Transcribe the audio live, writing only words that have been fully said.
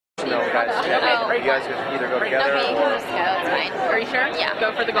guys. You guys could either go together. Okay, you can just go. It's fine. Are you sure? Yeah.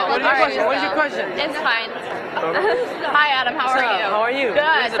 Go for the goal. What is your question? What is your question? It's fine. Hi, Adam. How are you? How are you?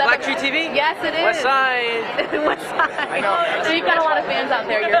 Good. Is it Black Tree TV? Yes, it is. West Side. West Side. So you've got a lot of fans out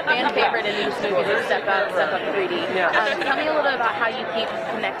there. You're a fan favorite in these movies. Step Up 3D. Yeah. Tell me a little bit about how you keep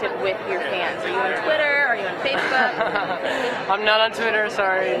connected with your fans. Are you on Twitter? Are you on Facebook? I'm not on Twitter,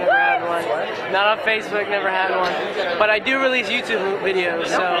 sorry, never had one. Not on Facebook, never had one. But I do release YouTube videos,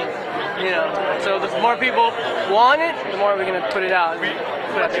 so, you know, so the more people want it, the more we're going to put it out.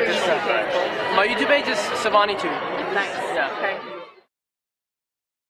 Put out there good stuff. My YouTube page is Sevani 2. Nice. Yeah. Okay.